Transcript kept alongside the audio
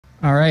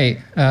All right.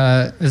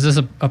 Is this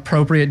an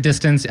appropriate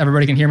distance?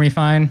 Everybody can hear me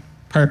fine?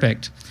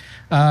 Perfect.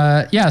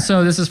 Yeah,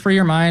 so this is Free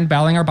Your Mind,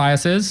 Battling Our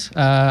Biases.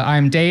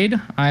 I'm Dade.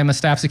 I'm a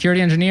staff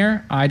security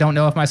engineer. I don't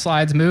know if my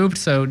slides moved,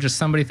 so just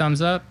somebody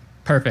thumbs up.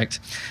 Perfect.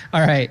 All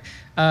right.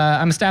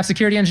 I'm a staff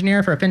security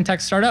engineer for a fintech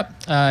startup,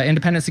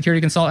 independent security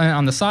consultant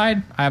on the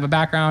side. I have a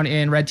background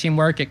in red team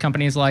work at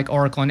companies like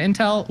Oracle and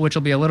Intel, which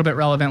will be a little bit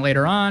relevant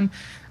later on.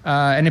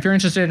 And if you're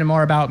interested in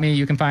more about me,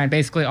 you can find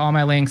basically all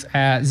my links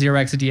at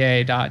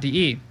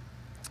zeroxda.de.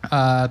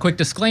 Quick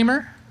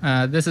disclaimer,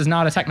 this is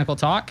not a technical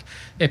talk.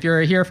 If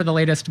you're here for the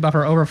latest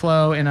buffer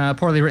overflow in a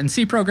poorly written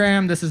C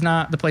program, this is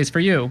not the place for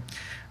you.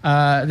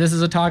 This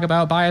is a talk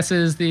about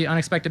biases, the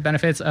unexpected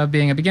benefits of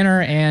being a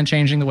beginner, and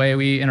changing the way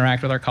we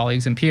interact with our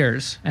colleagues and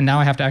peers. And now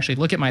I have to actually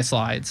look at my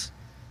slides.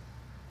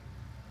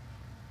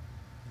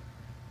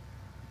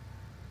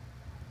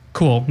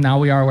 Cool, now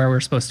we are where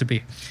we're supposed to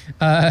be.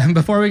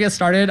 Before we get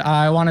started,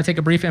 I want to take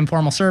a brief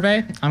informal survey.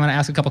 I'm going to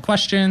ask a couple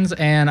questions,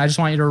 and I just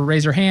want you to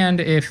raise your hand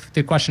if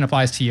the question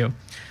applies to you.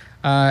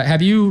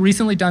 Have you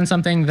recently done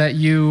something that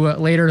you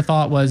later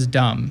thought was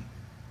dumb?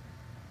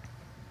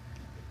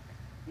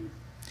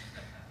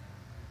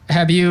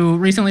 Have you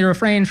recently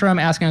refrained from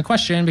asking a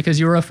question because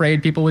you were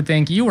afraid people would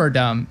think you were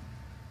dumb?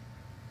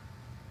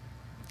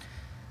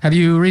 Have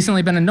you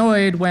recently been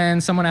annoyed when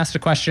someone asked a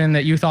question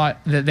that you thought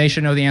that they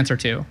should know the answer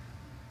to?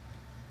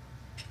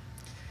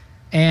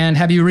 And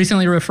have you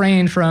recently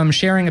refrained from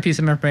sharing a piece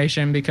of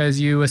information because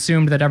you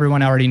assumed that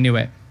everyone already knew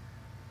it?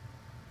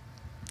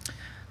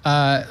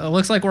 It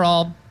looks like we're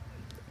all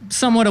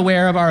somewhat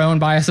aware of our own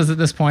biases at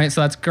this point,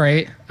 so that's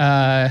great.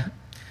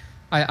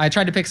 I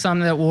tried to pick some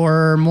that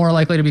were more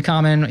likely to be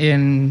common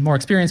in more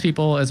experienced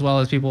people, as well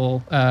as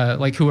people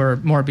like who are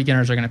more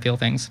beginners are going to feel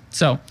things.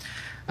 So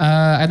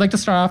I'd like to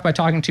start off by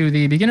talking to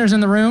the beginners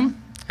in the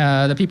room,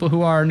 the people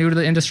who are new to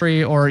the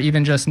industry or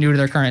even just new to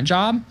their current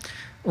job.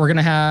 We're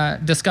going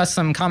to discuss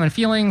some common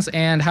feelings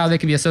and how they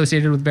can be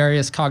associated with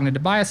various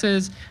cognitive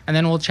biases, and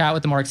then we'll chat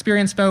with the more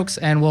experienced folks,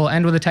 and we'll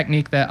end with a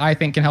technique that I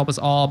think can help us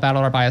all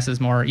battle our biases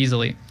more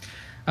easily.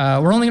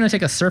 We're only going to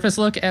take a surface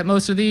look at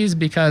most of these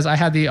because I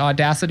had the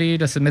audacity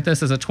to submit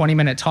this as a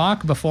 20-minute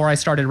talk before I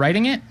started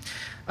writing it.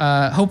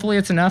 Hopefully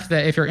it's enough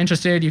that if you're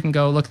interested, you can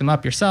go look them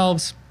up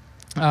yourselves.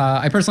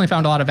 I personally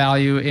found a lot of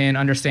value in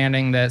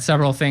understanding that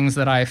several things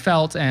that I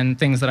felt and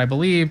things that I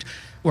believed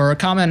were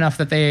common enough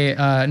that they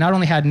not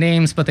only had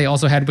names, but they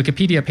also had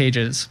Wikipedia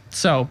pages.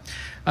 So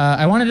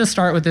I wanted to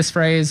start with this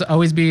phrase,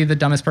 always be the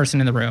dumbest person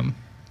in the room.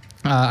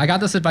 I got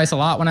this advice a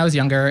lot when I was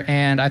younger,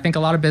 and I think a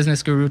lot of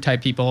business guru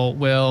type people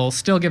will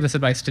still give this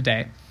advice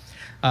today.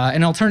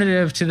 An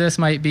alternative to this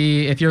might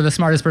be, if you're the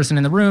smartest person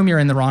in the room, you're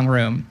in the wrong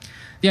room.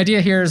 The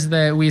idea here is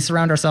that we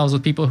surround ourselves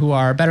with people who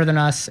are better than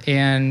us,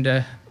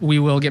 and we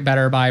will get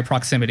better by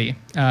proximity,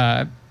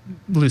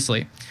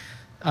 loosely.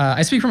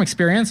 I speak from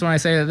experience when I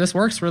say that this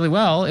works really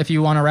well if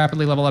you want to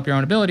rapidly level up your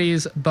own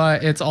abilities,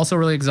 but it's also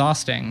really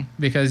exhausting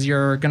because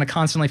you're going to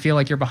constantly feel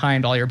like you're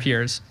behind all your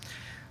peers.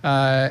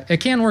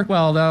 It can work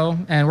well, though,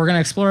 and we're going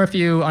to explore a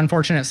few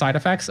unfortunate side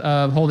effects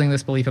of holding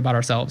this belief about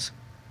ourselves.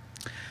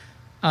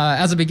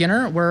 As a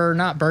beginner, we're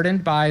not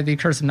burdened by the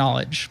curse of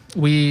knowledge.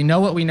 We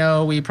know what we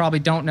know, we probably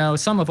don't know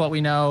some of what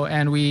we know,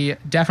 and we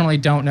definitely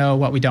don't know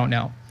what we don't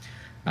know.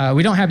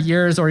 We don't have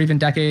years or even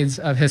decades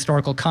of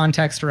historical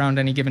context around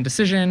any given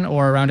decision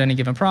or around any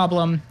given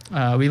problem.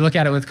 We look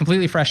at it with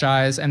completely fresh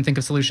eyes and think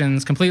of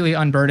solutions completely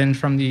unburdened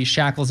from the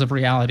shackles of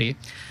reality.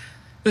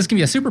 This can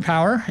be a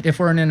superpower if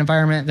we're in an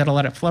environment that'll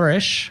let it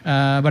flourish,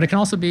 but it can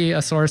also be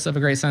a source of a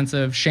great sense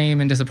of shame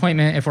and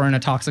disappointment if we're in a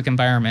toxic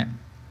environment.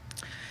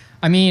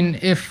 I mean,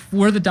 if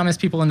we're the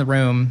dumbest people in the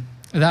room,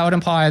 that would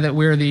imply that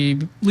we're the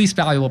least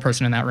valuable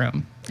person in that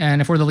room.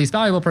 And if we're the least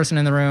valuable person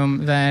in the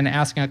room, then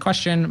asking a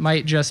question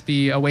might just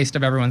be a waste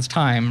of everyone's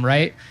time,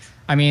 right?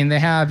 I mean, they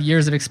have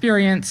years of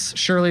experience.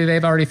 Surely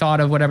they've already thought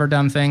of whatever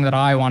dumb thing that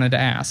I wanted to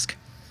ask.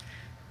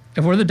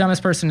 If we're the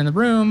dumbest person in the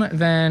room,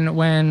 then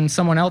when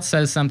someone else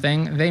says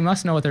something, they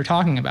must know what they're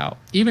talking about.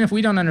 Even if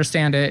we don't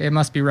understand it, it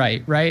must be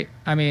right, right?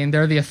 I mean,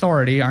 they're the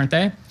authority, aren't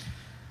they?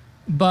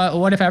 But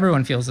what if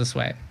everyone feels this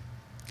way?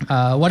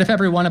 What if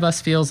every one of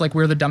us feels like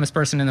we're the dumbest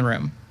person in the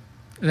room?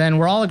 Then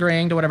we're all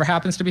agreeing to whatever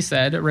happens to be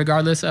said,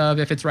 regardless of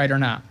if it's right or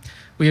not.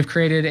 We have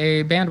created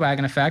a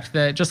bandwagon effect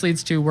that just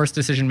leads to worse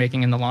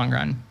decision-making in the long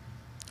run.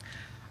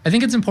 I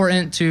think it's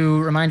important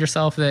to remind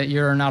yourself that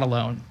you're not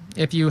alone.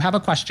 If you have a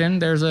question,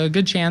 there's a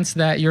good chance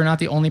that you're not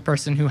the only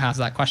person who has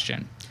that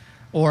question.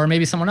 Or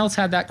maybe someone else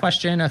had that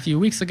question a few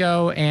weeks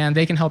ago, and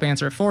they can help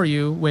answer it for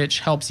you,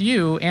 which helps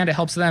you, and it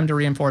helps them to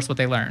reinforce what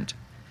they learned.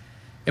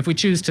 If we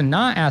choose to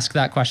not ask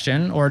that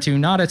question, or to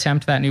not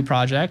attempt that new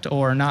project,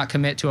 or not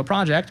commit to a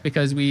project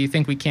because we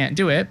think we can't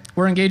do it,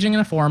 we're engaging in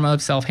a form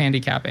of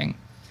self-handicapping.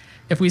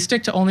 If we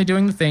stick to only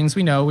doing the things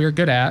we know we're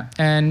good at,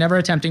 and never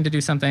attempting to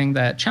do something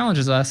that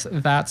challenges us,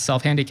 that's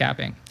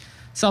self-handicapping.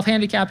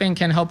 Self-handicapping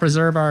can help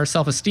preserve our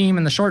self-esteem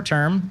in the short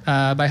term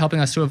by helping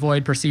us to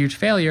avoid perceived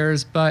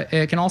failures, but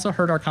it can also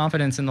hurt our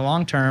confidence in the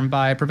long term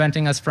by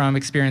preventing us from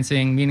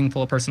experiencing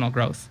meaningful personal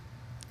growth.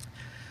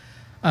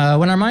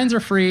 When our minds are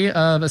free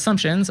of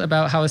assumptions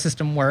about how a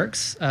system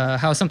works,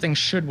 how something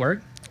should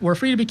work, we're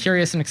free to be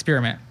curious and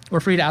experiment. We're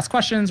free to ask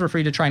questions, we're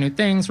free to try new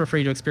things, we're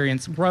free to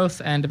experience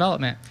growth and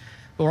development.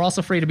 But we're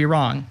also free to be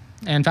wrong.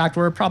 In fact,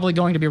 we're probably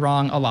going to be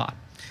wrong a lot.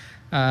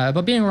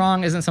 But being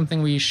wrong isn't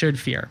something we should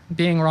fear.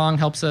 Being wrong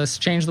helps us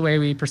change the way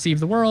we perceive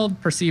the world,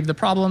 perceive the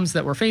problems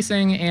that we're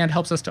facing, and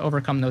helps us to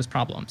overcome those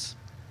problems.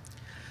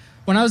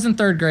 When I was in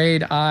 3rd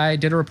grade, I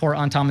did a report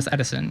on Thomas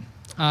Edison.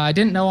 I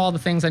didn't know all the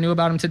things I knew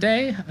about him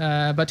today,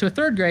 but to a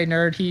 3rd grade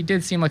nerd, he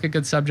did seem like a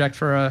good subject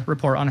for a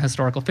report on a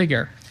historical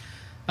figure.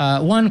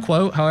 One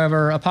quote,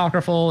 however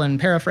apocryphal and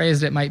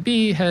paraphrased it might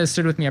be, has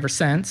stood with me ever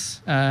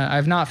since.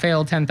 I've not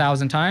failed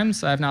 10,000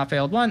 times. I've not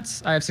failed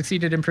once. I have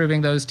succeeded in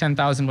proving those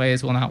 10,000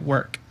 ways will not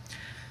work.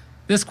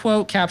 This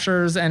quote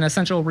captures an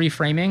essential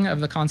reframing of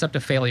the concept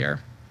of failure,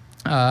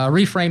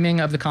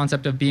 reframing of the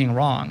concept of being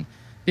wrong.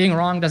 Being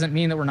wrong doesn't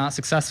mean that we're not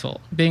successful.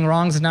 Being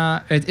wrong is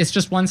not, it's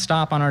just one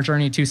stop on our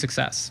journey to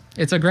success.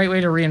 It's a great way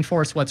to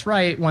reinforce what's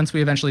right once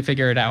we eventually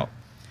figure it out.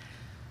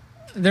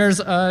 There's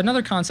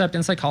another concept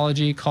in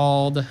psychology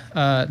called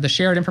the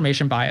shared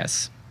information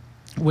bias,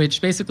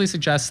 which basically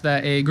suggests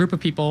that a group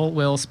of people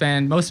will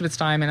spend most of its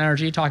time and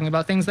energy talking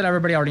about things that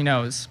everybody already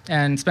knows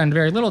and spend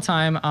very little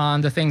time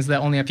on the things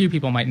that only a few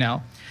people might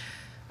know.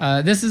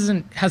 This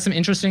has some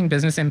interesting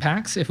business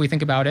impacts if we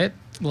think about it.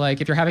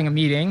 Like if you're having a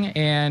meeting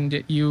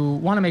and you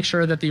want to make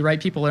sure that the right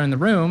people are in the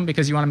room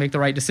because you want to make the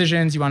right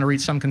decisions, you want to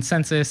reach some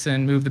consensus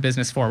and move the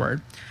business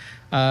forward.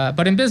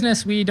 But in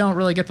business, we don't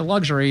really get the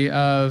luxury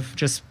of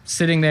just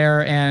sitting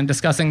there and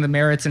discussing the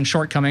merits and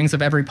shortcomings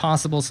of every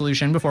possible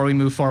solution before we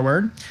move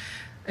forward.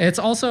 It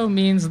also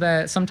means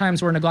that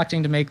sometimes we're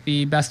neglecting to make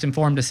the best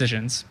informed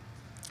decisions.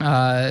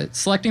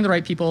 Selecting the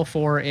right people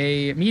for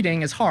a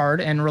meeting is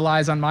hard and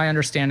relies on my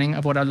understanding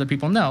of what other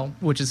people know,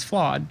 which is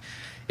flawed.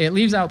 It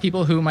leaves out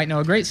people who might know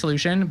a great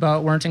solution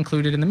but weren't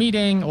included in the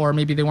meeting, or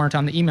maybe they weren't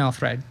on the email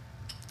thread.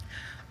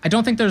 I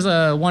don't think there's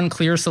one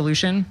clear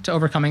solution to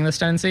overcoming this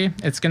tendency.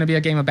 It's going to be a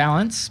game of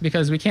balance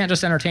because we can't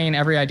just entertain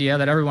every idea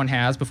that everyone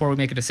has before we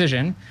make a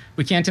decision.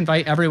 We can't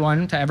invite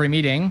everyone to every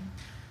meeting.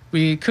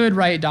 We could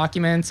write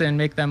documents and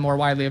make them more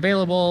widely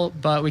available,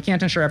 but we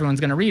can't ensure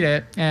everyone's going to read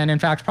it. And in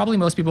fact, probably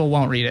most people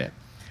won't read it.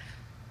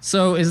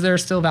 So is there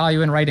still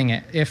value in writing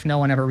it if no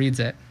one ever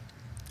reads it?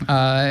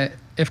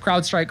 If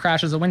CrowdStrike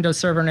crashes a Windows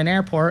server in an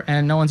airport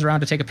and no one's around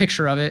to take a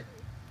picture of it,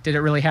 did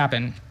it really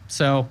happen?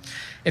 So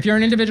if you're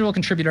an individual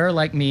contributor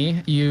like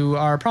me, you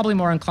are probably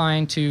more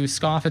inclined to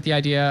scoff at the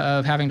idea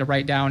of having to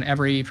write down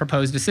every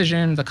proposed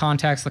decision, the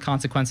context, the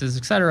consequences,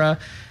 et cetera,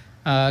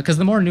 because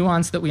the more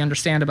nuance that we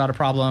understand about a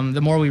problem,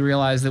 the more we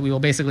realize that we will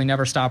basically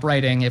never stop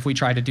writing if we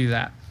try to do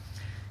that.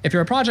 If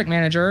you're a project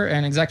manager,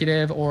 an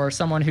executive, or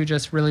someone who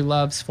just really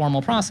loves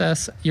formal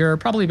process, you're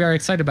probably very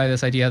excited by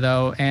this idea,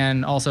 though,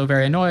 and also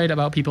very annoyed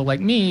about people like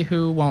me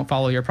who won't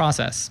follow your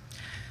process.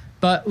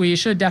 But we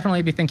should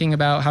definitely be thinking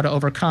about how to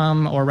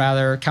overcome, or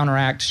rather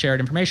counteract, shared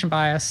information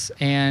bias.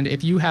 And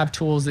if you have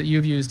tools that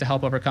you've used to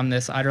help overcome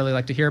this, I'd really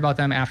like to hear about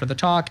them after the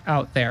talk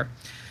out there.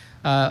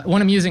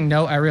 One amusing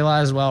note I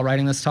realized while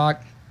writing this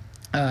talk,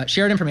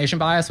 shared information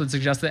bias would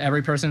suggest that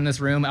every person in this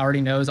room already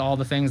knows all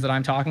the things that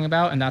I'm talking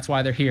about, and that's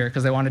why they're here,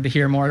 because they wanted to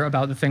hear more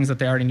about the things that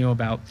they already knew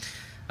about.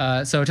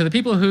 So to the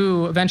people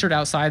who ventured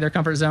outside their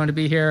comfort zone to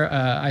be here,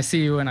 I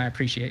see you and I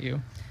appreciate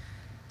you.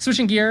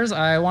 Switching gears,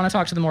 I want to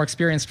talk to the more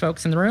experienced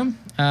folks in the room,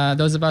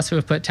 those of us who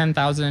have put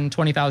 10,000,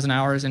 20,000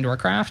 hours into our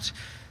craft,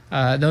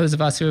 those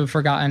of us who have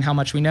forgotten how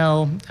much we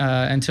know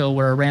until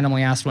we're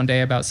randomly asked one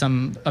day about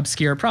some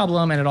obscure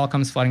problem and it all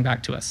comes flooding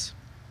back to us.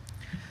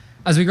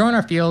 As we grow in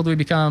our field, we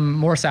become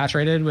more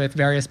saturated with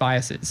various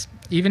biases.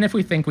 Even if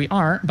we think we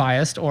aren't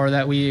biased or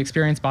that we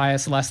experience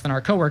bias less than our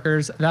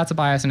coworkers, that's a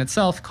bias in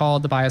itself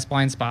called the bias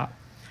blind spot.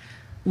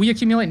 We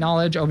accumulate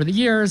knowledge over the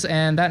years,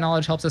 and that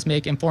knowledge helps us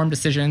make informed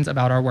decisions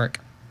about our work.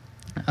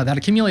 That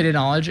accumulated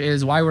knowledge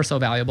is why we're so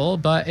valuable,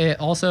 but it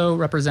also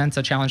represents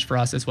a challenge for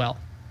us as well.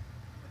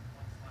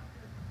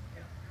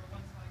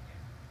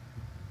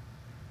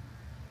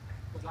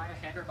 Was I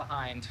ahead or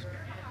behind?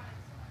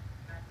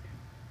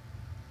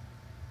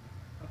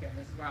 Okay,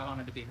 this is where I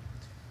wanted to be.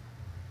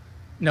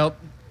 Nope.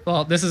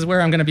 Well, this is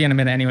where I'm going to be in a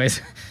minute anyways.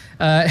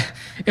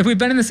 If we've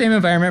been in the same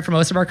environment for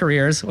most of our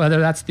careers, whether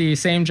that's the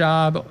same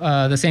job,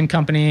 the same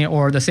company,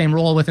 or the same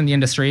role within the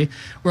industry,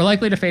 we're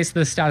likely to face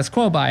the status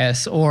quo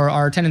bias, or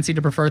our tendency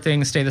to prefer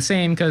things stay the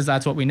same because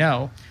that's what we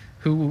know.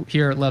 Who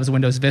here loves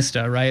Windows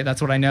Vista, right?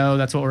 That's what I know.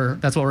 That's what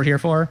we're here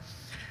for.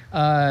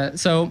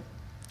 So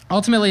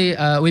ultimately,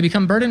 we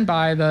become burdened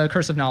by the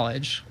curse of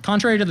knowledge.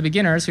 Contrary to the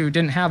beginners who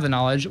didn't have the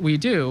knowledge, we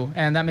do,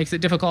 and that makes it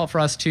difficult for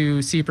us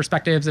to see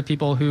perspectives of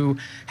people who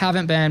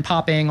haven't been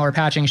popping or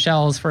patching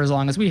shells for as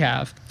long as we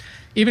have.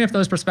 Even if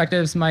those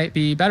perspectives might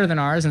be better than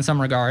ours in some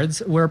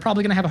regards, we're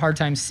probably going to have a hard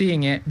time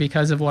seeing it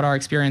because of what our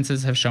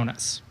experiences have shown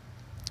us.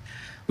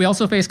 We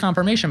also face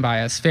confirmation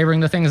bias, favoring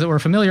the things that we're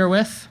familiar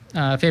with,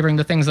 favoring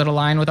the things that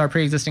align with our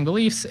pre-existing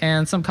beliefs,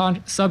 and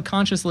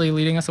subconsciously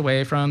leading us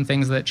away from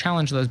things that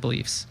challenge those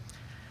beliefs.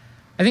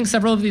 I think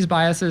several of these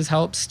biases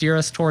help steer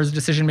us towards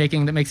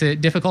decision-making that makes it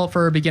difficult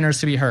for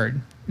beginners to be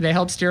heard. They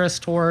help steer us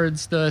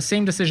towards the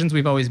same decisions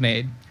we've always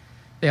made.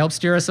 They help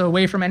steer us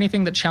away from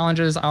anything that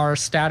challenges our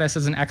status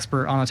as an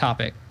expert on a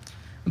topic.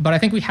 But I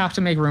think we have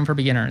to make room for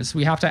beginners.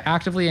 We have to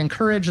actively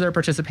encourage their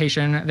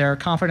participation, their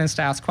confidence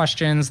to ask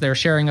questions, their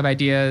sharing of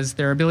ideas,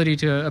 their ability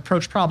to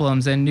approach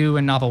problems in new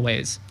and novel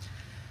ways.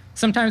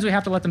 Sometimes we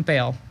have to let them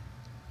fail,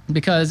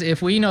 because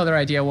if we know their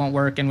idea won't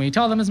work and we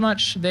tell them as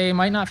much, they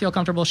might not feel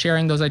comfortable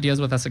sharing those ideas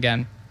with us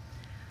again.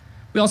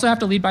 We also have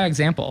to lead by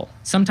example.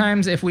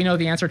 Sometimes if we know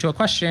the answer to a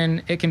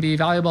question, it can be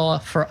valuable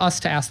for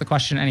us to ask the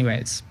question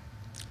anyways.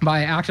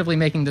 By actively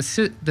making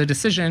the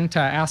decision to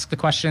ask the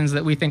questions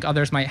that we think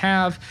others might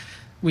have,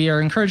 we are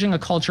encouraging a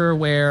culture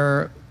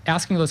where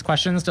asking those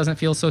questions doesn't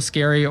feel so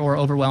scary or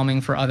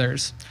overwhelming for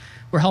others.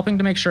 We're helping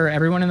to make sure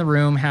everyone in the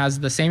room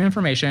has the same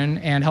information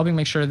and helping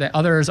make sure that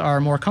others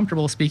are more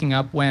comfortable speaking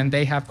up when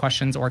they have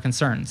questions or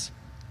concerns.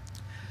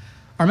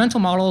 Our mental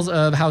models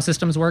of how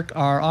systems work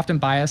are often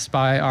biased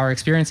by our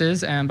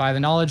experiences and by the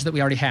knowledge that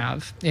we already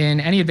have. In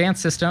any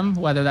advanced system,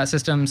 whether that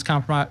system's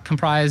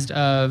comprised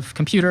of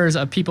computers,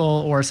 of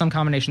people, or some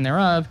combination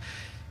thereof,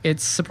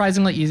 it's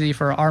surprisingly easy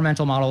for our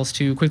mental models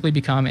to quickly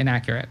become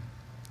inaccurate.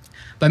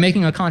 By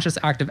making a conscious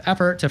active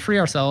effort to free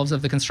ourselves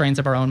of the constraints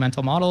of our own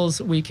mental models,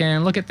 we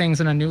can look at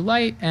things in a new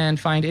light and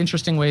find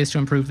interesting ways to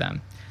improve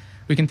them.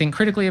 We can think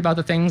critically about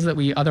the things that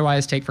we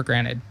otherwise take for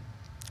granted.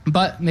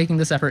 But making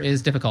this effort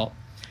is difficult.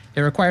 It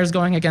requires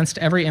going against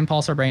every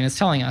impulse our brain is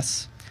telling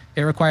us.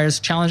 It requires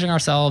challenging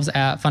ourselves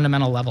at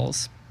fundamental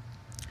levels.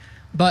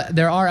 But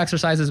there are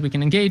exercises we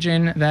can engage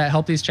in that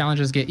help these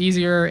challenges get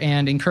easier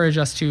and encourage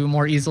us to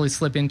more easily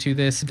slip into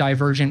this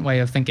divergent way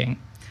of thinking.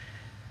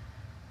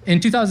 In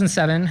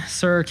 2007,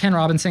 Sir Ken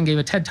Robinson gave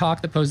a TED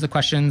Talk that posed the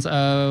questions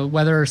of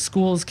whether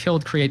schools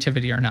killed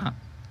creativity or not.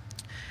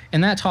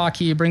 In that talk,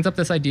 he brings up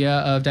this idea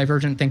of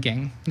divergent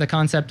thinking, the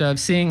concept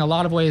of seeing a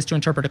lot of ways to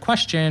interpret a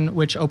question,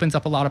 which opens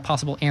up a lot of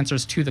possible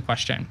answers to the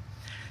question.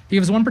 He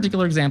gives one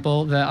particular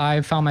example that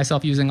I've found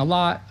myself using a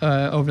lot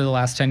over the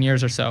last 10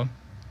 years or so.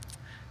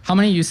 How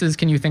many uses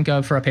can you think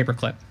of for a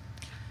paperclip?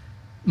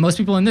 Most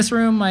people in this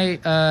room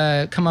might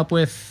come up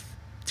with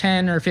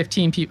 10 or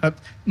 15 people.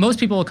 Most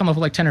people will come up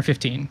with like 10 or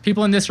 15.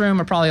 People in this room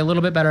are probably a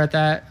little bit better at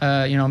that,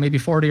 maybe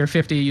 40 or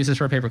 50 uses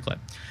for a paperclip.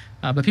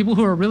 But people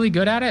who are really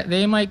good at it,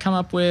 they might come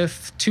up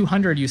with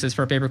 200 uses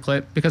for a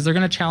paperclip because they're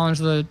going to challenge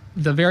the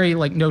very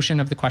notion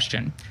of the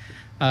question.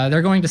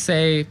 They're going to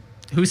say,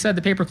 who said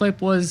the paperclip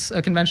was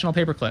a conventional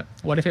paperclip?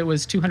 What if it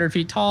was 200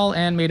 feet tall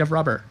and made of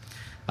rubber?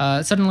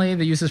 Suddenly,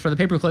 the uses for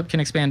the paperclip can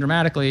expand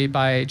dramatically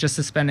by just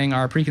suspending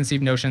our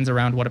preconceived notions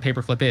around what a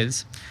paperclip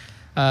is.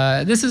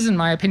 This is, in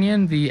my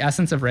opinion, the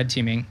essence of red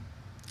teaming.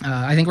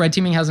 I think red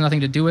teaming has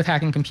nothing to do with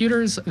hacking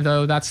computers,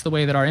 though that's the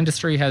way that our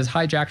industry has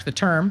hijacked the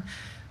term.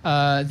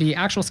 The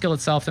actual skill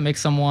itself that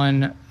makes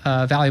someone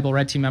a valuable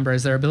red team member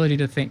is their ability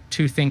to think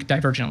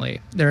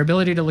divergently, their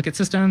ability to look at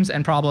systems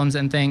and problems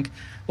and think,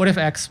 what if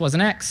X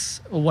wasn't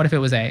X? What if it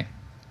was A?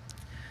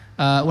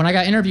 When I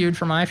got interviewed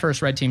for my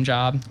first red team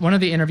job, one of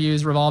the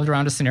interviews revolved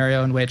around a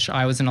scenario in which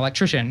I was an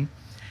electrician.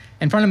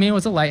 In front of me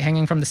was a light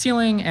hanging from the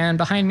ceiling, and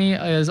behind me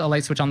is a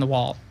light switch on the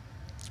wall.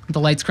 The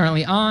light's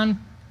currently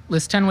on.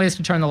 List 10 ways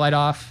to turn the light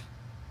off,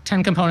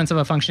 10 components of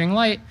a functioning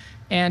light,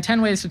 and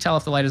 10 ways to tell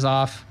if the light is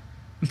off.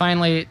 And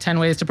finally, 10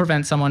 ways to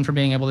prevent someone from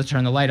being able to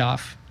turn the light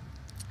off.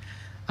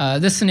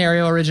 This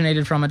scenario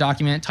originated from a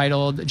document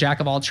titled Jack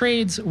of All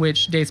Trades,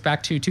 which dates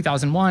back to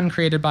 2001,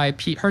 created by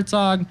Pete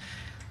Herzog.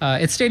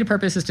 Its stated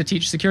purpose is to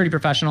teach security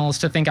professionals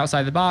to think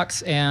outside the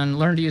box and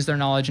learn to use their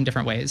knowledge in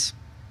different ways.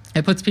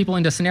 It puts people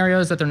into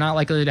scenarios that they're not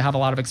likely to have a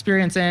lot of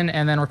experience in,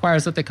 and then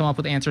requires that they come up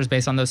with answers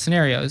based on those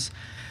scenarios.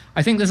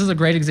 I think this is a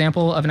great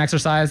example of an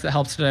exercise that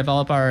helps to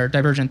develop our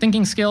divergent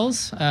thinking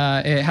skills.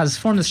 It has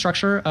formed the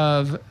structure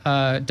of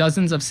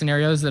dozens of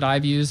scenarios that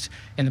I've used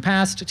in the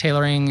past,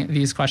 tailoring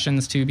these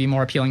questions to be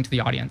more appealing to the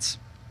audience.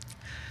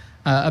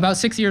 About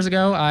 6 years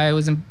ago, I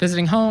was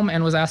visiting home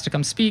and was asked to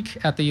come speak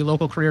at the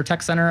local career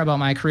tech center about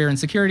my career in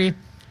security.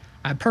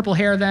 I had purple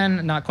hair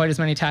then, not quite as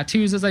many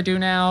tattoos as I do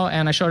now,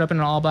 and I showed up in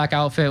an all-black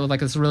outfit with like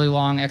this really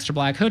long extra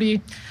black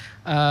hoodie.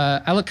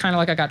 I looked kind of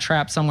like I got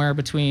trapped somewhere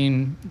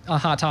between a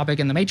Hot Topic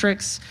and The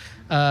Matrix.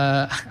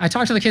 I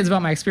talked to the kids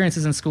about my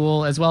experiences in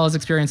school, as well as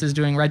experiences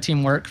doing red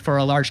team work for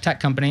a large tech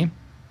company.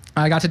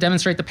 I got to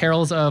demonstrate the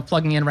perils of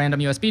plugging in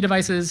random USB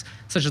devices,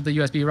 such as the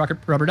USB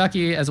rubber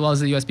ducky, as well as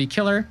the USB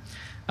killer.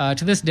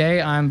 To this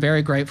day, I'm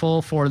very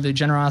grateful for the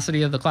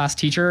generosity of the class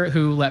teacher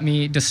who let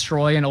me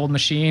destroy an old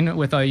machine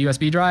with a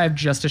USB drive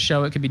just to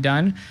show it could be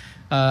done.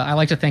 I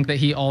like to think that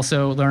he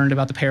also learned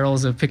about the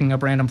perils of picking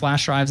up random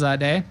flash drives that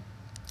day.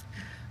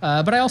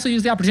 But I also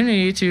used the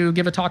opportunity to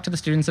give a talk to the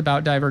students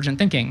about divergent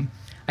thinking.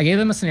 I gave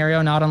them a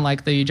scenario not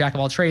unlike the Jack of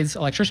all trades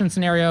electrician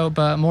scenario,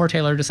 but more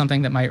tailored to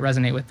something that might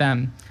resonate with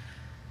them.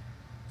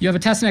 You have a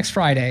test next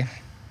Friday.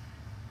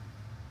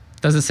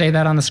 Does it say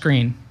that on the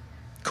screen?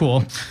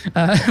 Cool.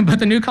 But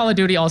the new Call of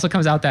Duty also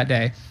comes out that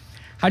day.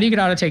 How do you get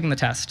out of taking the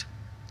test?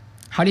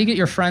 How do you get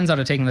your friends out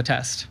of taking the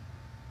test?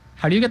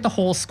 How do you get the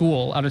whole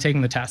school out of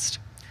taking the test?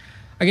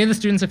 I gave the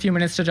students a few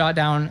minutes to jot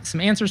down some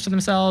answers to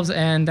themselves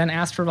and then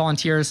asked for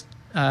volunteers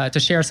to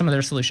share some of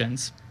their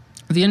solutions.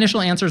 The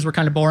initial answers were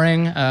kind of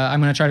boring.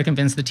 I'm going to try to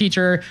convince the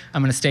teacher.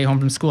 I'm going to stay home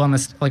from school. I'm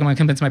going to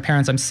convince my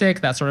parents I'm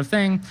sick, that sort of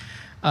thing.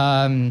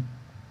 And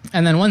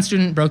then one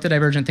student broke the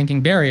divergent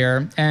thinking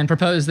barrier and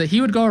proposed that he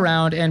would go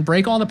around and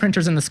break all the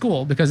printers in the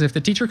school, because if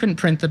the teacher couldn't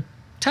print the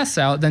tests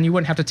out, then you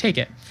wouldn't have to take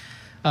it.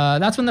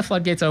 That's when the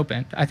floodgates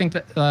opened. I think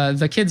that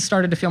the kids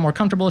started to feel more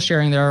comfortable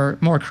sharing their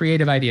more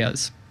creative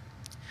ideas.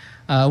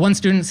 One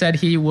student said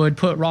he would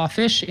put raw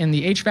fish in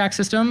the HVAC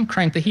system,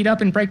 crank the heat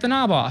up, and break the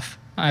knob off.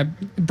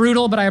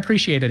 Brutal, but I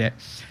appreciated it.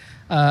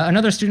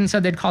 Another student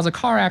said they'd cause a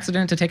car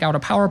accident to take out a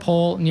power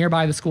pole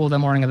nearby the school the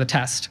morning of the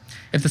test.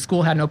 If the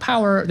school had no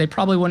power, they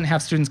probably wouldn't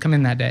have students come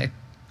in that day.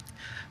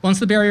 Once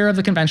the barrier of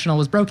the conventional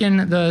was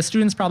broken, the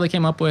students probably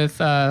came up with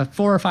 4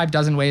 or 5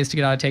 dozen ways to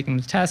get out of taking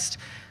the test,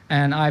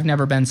 and I've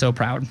never been so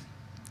proud.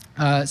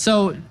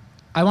 So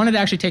I wanted to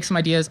actually take some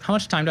ideas. How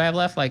much time do I have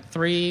left? Like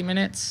 3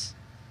 minutes?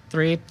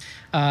 3?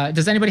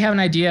 Does anybody have an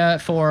idea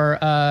for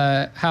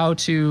how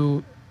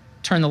to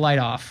turn the light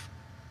off?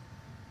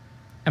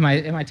 Am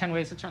I 10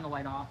 ways to turn the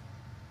light off?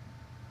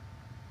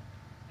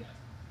 Yes.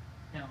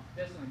 No,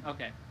 this one.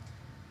 Okay.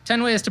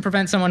 10 ways to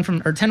prevent someone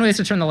from, or 10 ways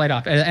to turn the light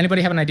off.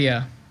 Anybody have an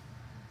idea?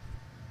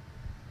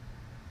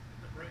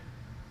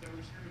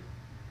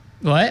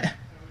 What?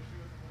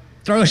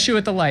 Throw a shoe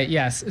at the light,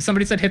 yes.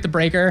 Somebody said hit the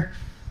breaker.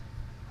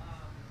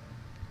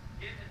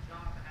 Get a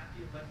job at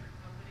the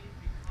electric company,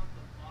 become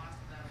the boss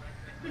of that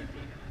electric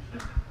company, and then shut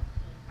down the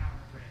whole power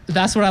grid.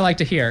 That's what I like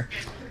to hear.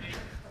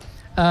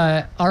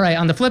 All right,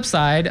 on the flip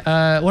side,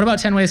 what about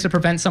 10 ways to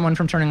prevent someone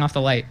from turning off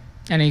the light?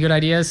 Any good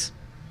ideas?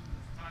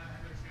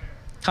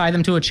 Tie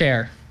them to a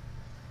chair.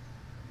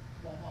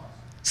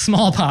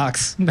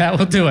 Smallpox. That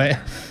will do it.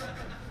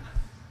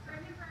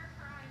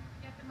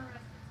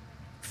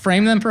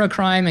 Frame them for a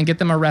crime and get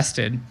them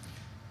arrested.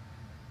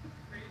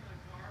 Create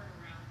a guard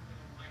around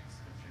the light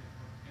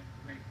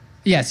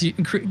switches.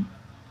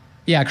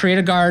 Yes, create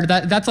a guard.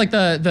 That's like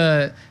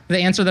the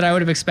answer that I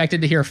would have expected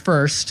to hear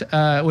first,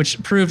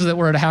 which proves that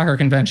we're at a hacker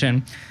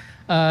convention.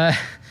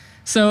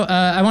 So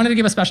I wanted to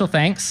give a special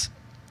thanks.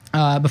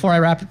 Before I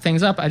wrap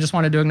things up, I just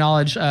wanted to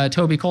acknowledge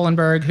Toby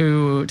Kohlenberg,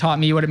 who taught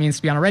me what it means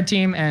to be on a red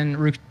team and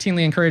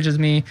routinely encourages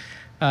me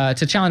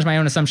to challenge my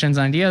own assumptions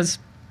and ideas.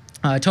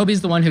 Toby's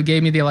the one who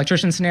gave me the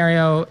electrician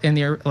scenario in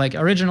the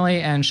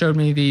originally and showed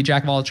me the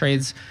jack of all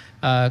trades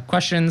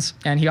questions,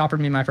 and he offered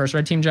me my first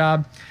red team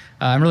job.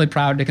 I'm really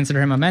proud to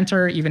consider him a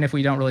mentor, even if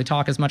we don't really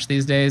talk as much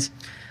these days.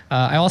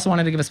 I also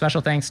wanted to give a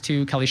special thanks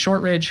to Kelly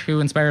Shortridge,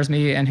 who inspires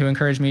me and who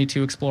encouraged me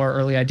to explore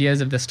early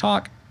ideas of this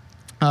talk,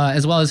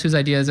 as well as whose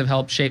ideas have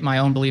helped shape my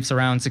own beliefs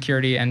around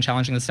security and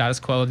challenging the status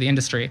quo of the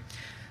industry.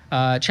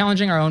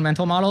 Challenging our own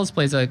mental models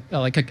plays a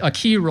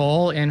key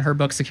role in her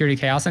book, Security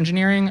Chaos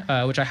Engineering,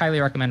 which I highly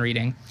recommend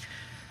reading.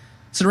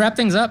 So to wrap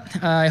things up,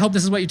 I hope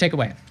this is what you take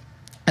away.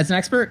 As an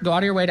expert, go out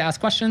of your way to ask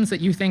questions that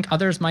you think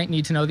others might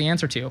need to know the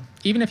answer to,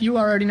 even if you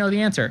already know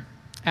the answer.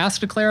 Ask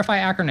to clarify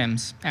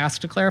acronyms. Ask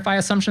to clarify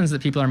assumptions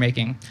that people are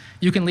making.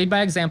 You can lead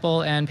by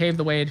example and pave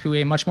the way to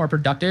a much more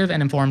productive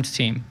and informed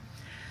team.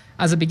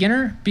 As a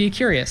beginner, be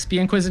curious, be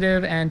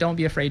inquisitive, and don't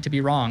be afraid to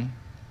be wrong.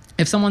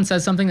 If someone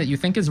says something that you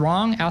think is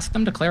wrong, ask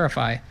them to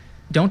clarify.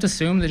 Don't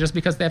assume that just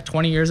because they have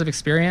 20 years of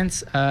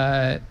experience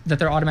that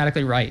they're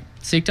automatically right.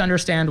 Seek to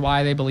understand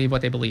why they believe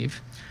what they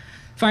believe.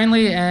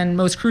 Finally, and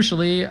most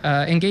crucially,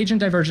 engage in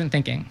divergent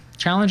thinking.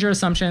 Challenge your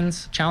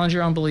assumptions, challenge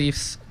your own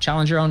beliefs,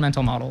 challenge your own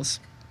mental models.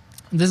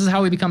 This is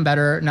how we become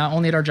better, not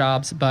only at our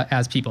jobs, but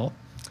as people.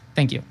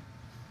 Thank you.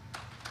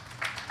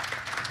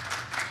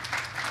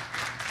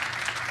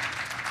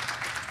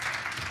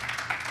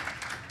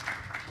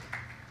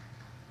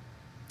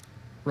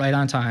 Right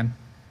on time.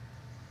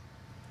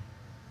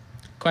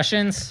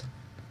 Questions?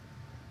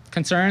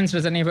 Concerns?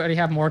 Does anybody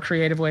have more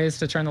creative ways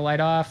to turn the light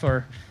off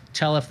or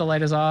tell if the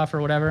light is off or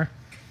whatever?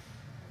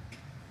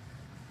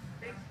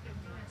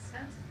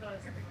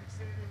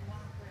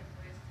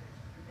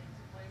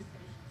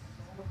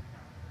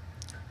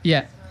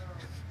 Yeah.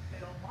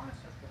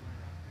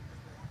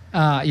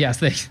 Yes,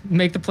 they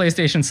make the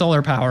PlayStation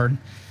solar powered.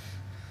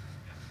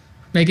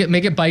 Make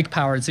it bike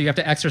powered, so you have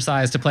to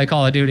exercise to play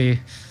Call of Duty.